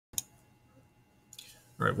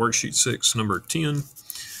All right, worksheet 6, number 10.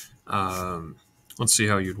 Let's see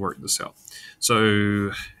how you'd work this out.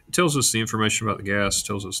 So it tells us the information about the gas,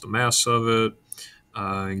 tells us the mass of it,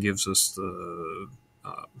 and gives us the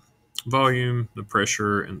volume, the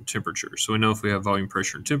pressure, and the temperature. So we know if we have volume,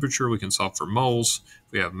 pressure, and temperature, we can solve for moles.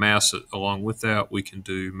 If we have mass along with that, we can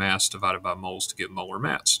do mass divided by moles to get molar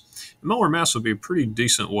mass. And molar mass would be a pretty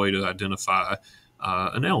decent way to identify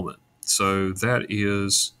an element. So that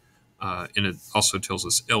is, and it also tells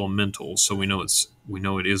us elemental. So we know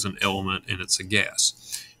it is an element and it's a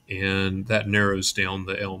gas. And that narrows down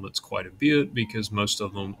the elements quite a bit because most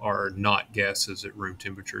of them are not gases at room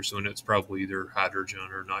temperature. So it's probably either hydrogen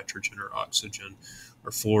or nitrogen or oxygen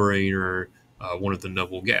or fluorine or one of the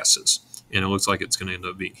noble gases. And it looks like it's going to end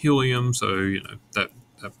up being helium. So, that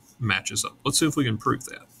matches up. Let's see if we can prove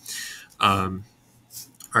that. All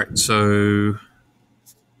right, so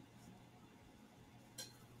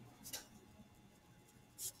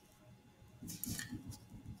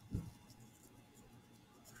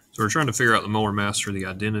we're trying to figure out the molar mass or the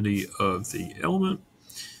identity of the element.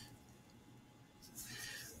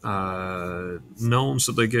 Knowns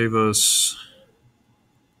that they gave us.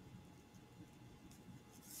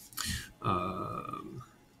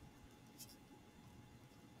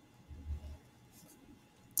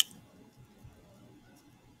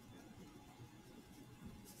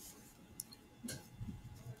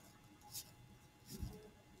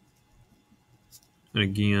 And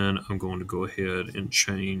again, I'm going to go ahead and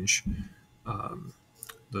change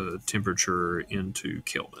the temperature into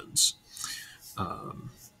kelvins. All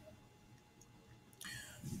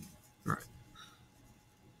right.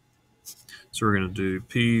 So we're going to do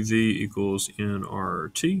PV equals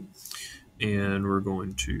nRT, and we're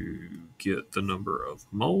going to get the number of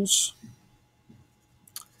moles.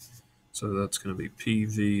 So that's going to be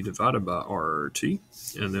PV divided by RT.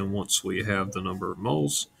 And then once we have the number of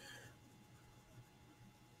moles,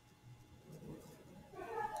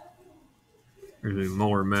 we're going to do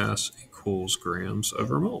molar mass equals grams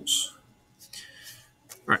over moles.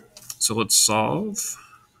 All right, so let's solve.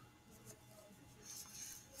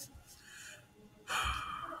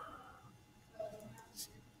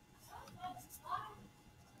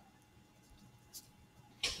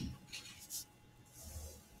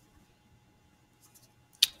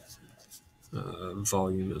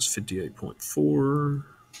 Volume is 58.4.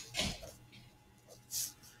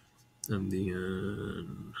 And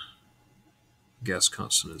then gas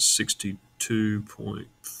constant is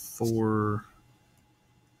 62.4.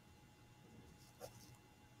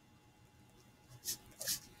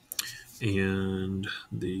 And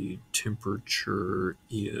the temperature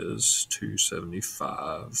is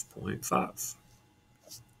 275.5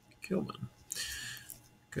 Kelvin.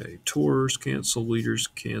 Okay, torrs cancel, liters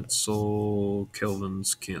cancel,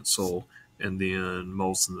 kelvins cancel, and then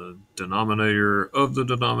moles in the denominator of the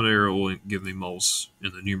denominator will give me moles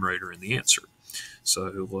in the numerator in the answer.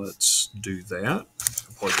 So let's do that. I'll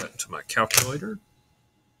plug that into my calculator.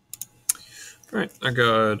 All right, I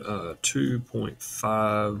got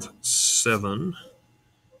 2.57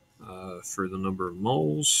 for the number of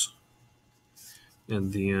moles.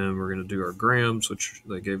 And then we're going to do our grams, which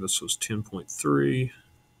they gave us was 10.3.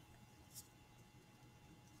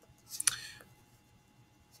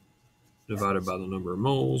 Divided by the number of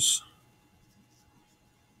moles.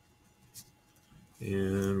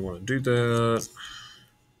 And we want to do that.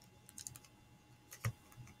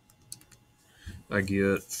 I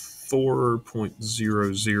get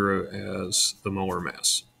 4.00 as the molar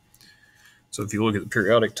mass. So if you look at the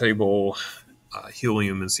periodic table,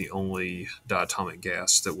 helium is the only diatomic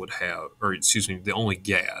gas that would have, or excuse me, the only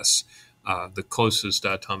gas. The closest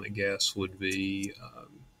diatomic gas would be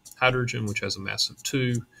hydrogen, which has a mass of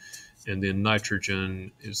 2. And then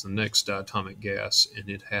nitrogen is the next diatomic gas, and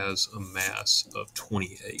it has a mass of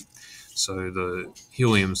 28. So the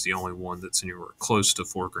helium is the only one that's anywhere close to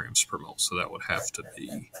 4 grams per mole. So that would have to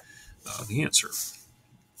be the answer.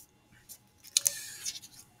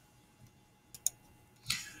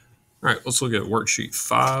 All right, let's look at worksheet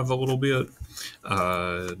 5 a little bit.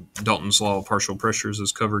 Dalton's law of partial pressures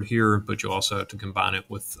is covered here, but you'll also have to combine it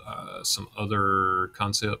with some other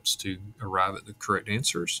concepts to arrive at the correct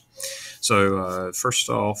answers. So first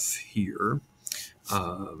off here,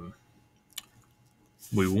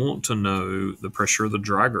 we want to know the pressure of the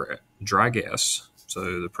dry gas,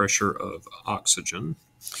 so the pressure of oxygen.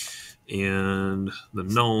 And the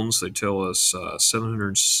knowns, they tell us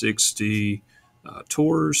 760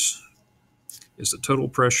 torrs is the total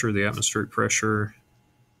pressure, the atmospheric pressure,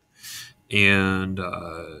 and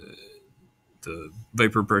the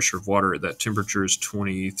vapor pressure of water at that temperature is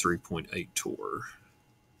 23.8 torr.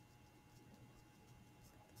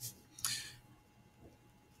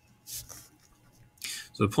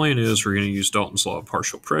 So the plan is we're going to use Dalton's law of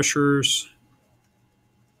partial pressures.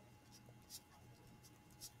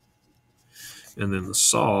 And then to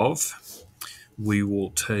solve, we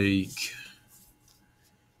will take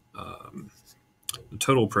the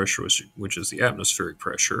total pressure, which is the atmospheric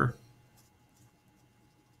pressure,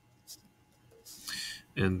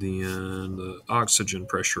 and then the oxygen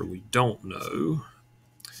pressure we don't know,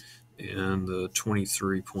 and the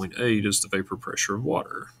 23.8 is the vapor pressure of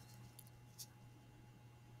water.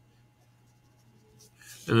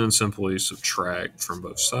 And then simply subtract from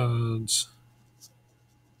both sides.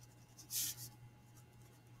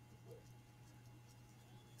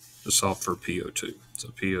 To solve for PO2. So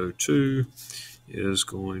PO2 is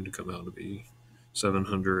going to come out to be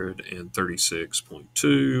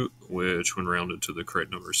 736.2, which when rounded to the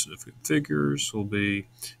correct number of significant figures will be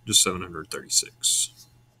just 736.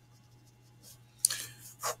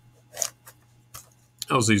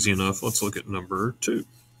 That was easy enough. Let's look at number 2.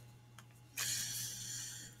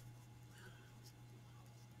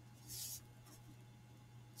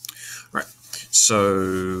 All right,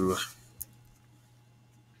 so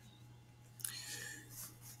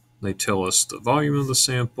they tell us the volume of the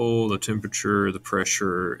sample, the temperature, the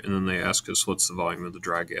pressure, and then they ask us what's the volume of the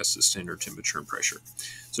dry gas at standard temperature and pressure.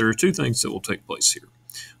 So there are two things that will take place here.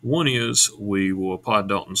 One is we will apply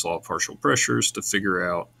Dalton's law of partial pressures to figure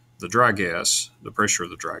out the dry gas, the pressure of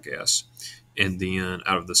the dry gas, and then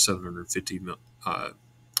out of the 750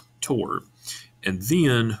 torr. And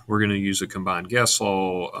then we're going to use a combined gas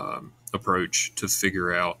law approach to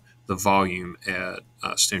figure out the volume at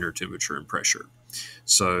standard temperature and pressure.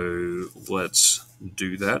 So let's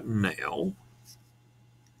do that now.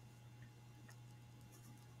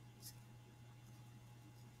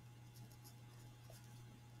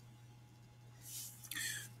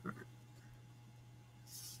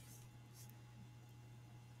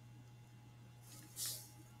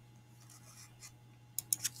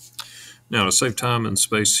 Now, to save time and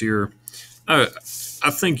space here, I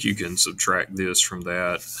think you can subtract this from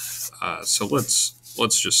that. So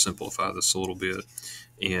let's just simplify this a little bit.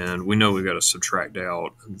 And we know we've got to subtract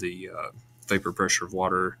out the vapor pressure of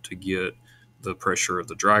water to get the pressure of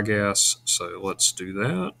the dry gas. So let's do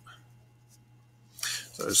that.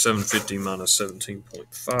 So 750 minus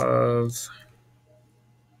 17.5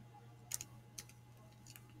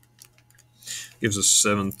 gives us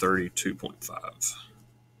 732.5.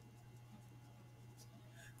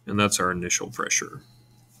 And that's our initial pressure.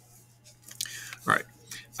 All right,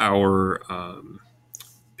 our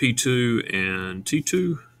P2 and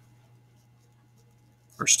T2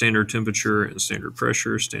 are standard temperature and standard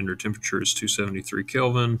pressure. Standard temperature is 273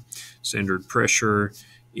 Kelvin. Standard pressure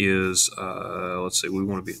is, let's say we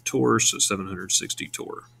want to be in torr, so 760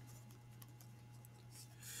 torr.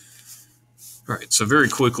 All right, so very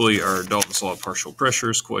quickly, our Dalton's law of partial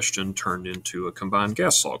pressures question turned into a combined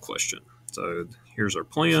gas law question. So here's our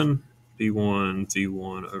plan. P1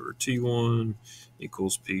 V1 over T1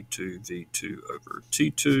 equals P2 V2 over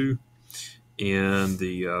T2. And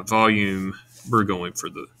the volume, we're going for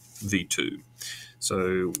the V2.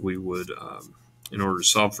 So we would, in order to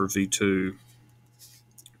solve for V2,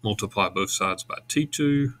 multiply both sides by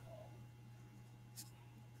T2.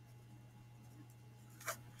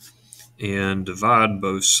 And divide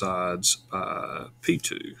both sides by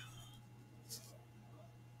P2.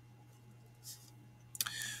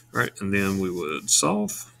 All right, and then we would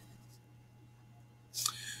solve.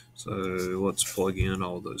 So let's plug in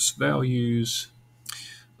all those values.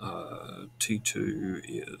 T2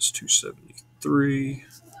 is 273.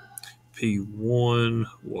 P1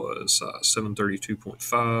 was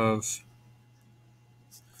 732.5.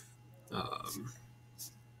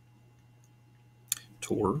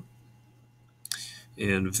 Torr.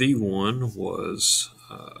 And V1 was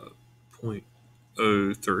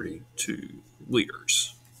 0.032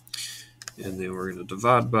 liters. And then we're going to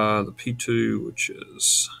divide by the P2, which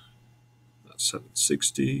is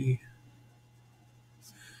 760,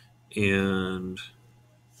 and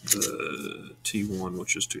the T1,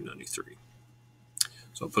 which is 293.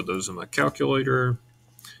 So I'll put those in my calculator.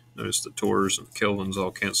 Notice the torrs and the kelvins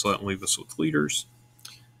all cancel out and leave us with liters.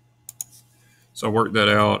 So I worked that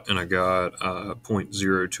out, and I got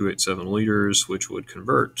 0.0287 liters, which would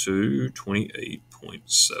convert to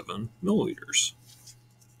 28.7 milliliters.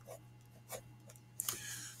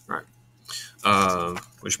 All right.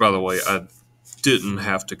 Which, by the way, I didn't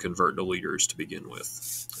have to convert to liters to begin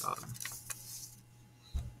with.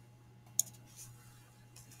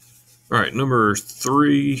 All right, number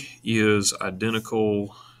 3 is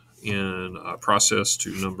identical in process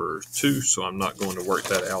to number 2, so I'm not going to work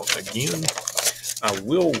that out again. I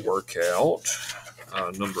will work out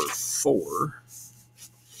number 4.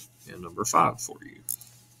 and number 5 for you.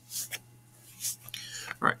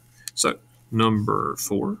 All right, so number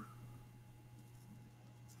 4.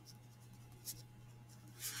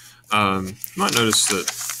 You might notice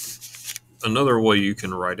that another way you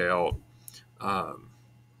can write out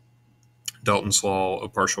Dalton's law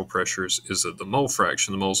of partial pressures is that the mole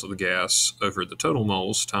fraction, the moles of the gas, over the total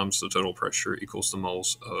moles times the total pressure equals the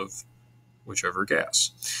moles of whichever gas.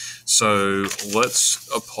 So let's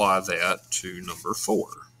apply that to number 4.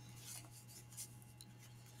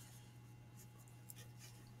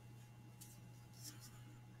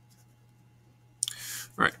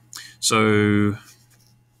 All right, so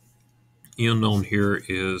N on here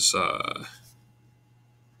is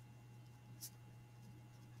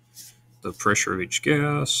the pressure of each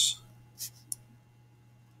gas.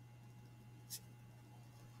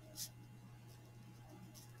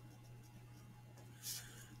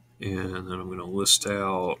 And then I'm going to list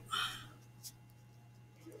out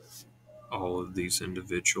all of these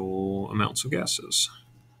individual amounts of gases.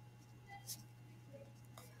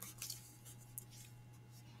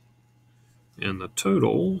 And the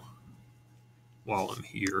total, while I'm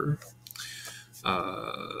here,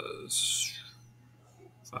 5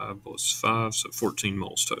 plus 5, so 14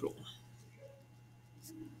 moles total.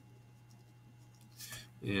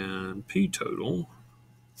 And P total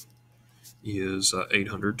is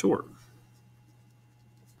 800 torr.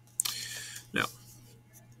 Now,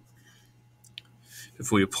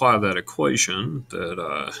 if we apply that equation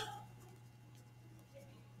that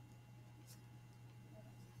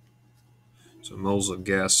so moles of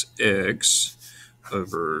gas X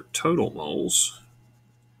over total moles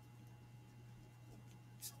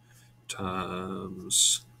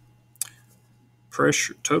times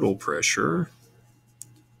pressure, total pressure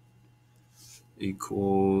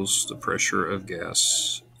equals the pressure of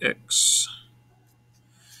gas X.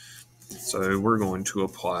 So we're going to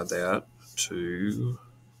apply that to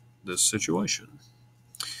this situation.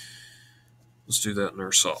 Let's do that in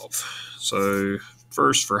our solve. So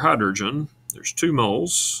first, for hydrogen, there's 2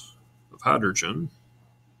 moles of hydrogen,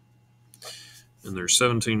 and there's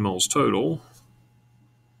 17 moles total,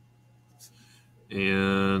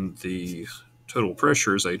 and the total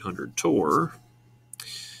pressure is 800 torr,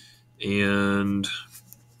 and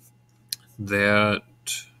that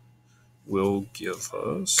will give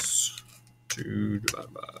us 2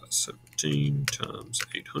 divided by 17 times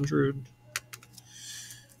 800.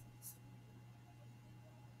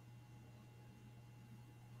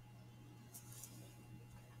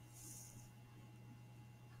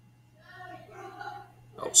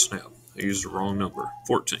 Oh, snap. I used the wrong number.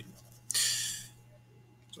 14.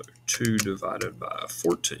 So 2 divided by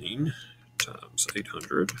 14 times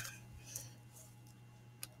 800.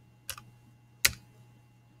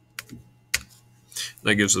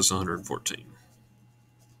 That gives us 114.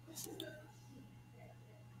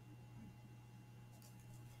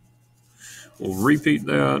 We'll repeat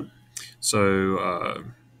that. So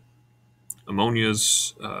ammonia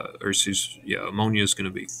is going to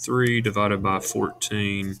be 3 divided by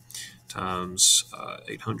 14 times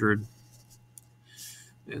 800,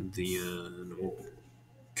 and then we'll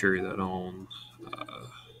carry that on.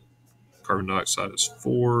 Carbon dioxide is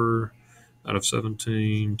 4 out of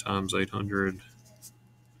 17 times 800.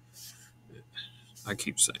 I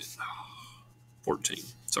keep saying 14.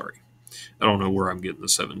 Sorry, I don't know where I'm getting the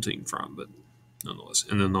 17 from, but nonetheless.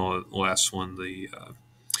 And then the last one, the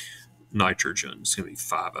nitrogen, is going to be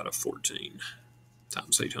 5 out of 14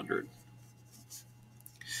 times 800.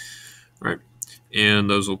 All right, and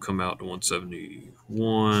those will come out to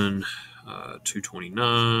 171,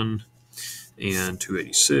 229, and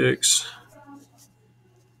 286.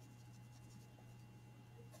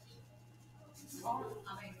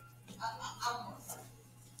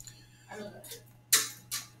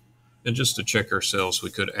 And just to check ourselves, we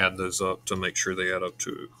could add those up to make sure they add up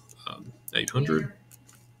to 800.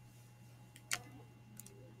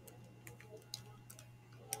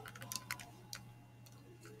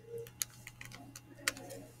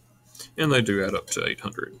 And they do add up to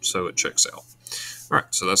 800, so it checks out. All right,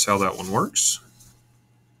 so that's how that one works.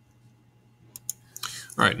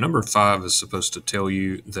 All right, number 5 is supposed to tell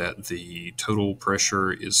you that the total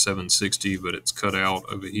pressure is 760, but it's cut out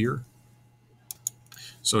over here.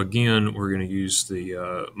 So again, we're going to use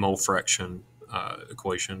the mole fraction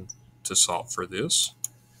equation to solve for this.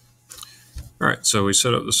 All right, so we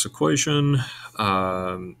set up this equation,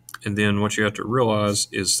 and then what you have to realize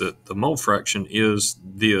is that the mole fraction is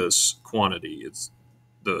this quantity. It's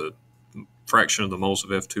the fraction of the moles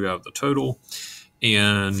of F2 out of the total,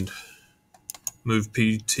 and move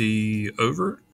PT over,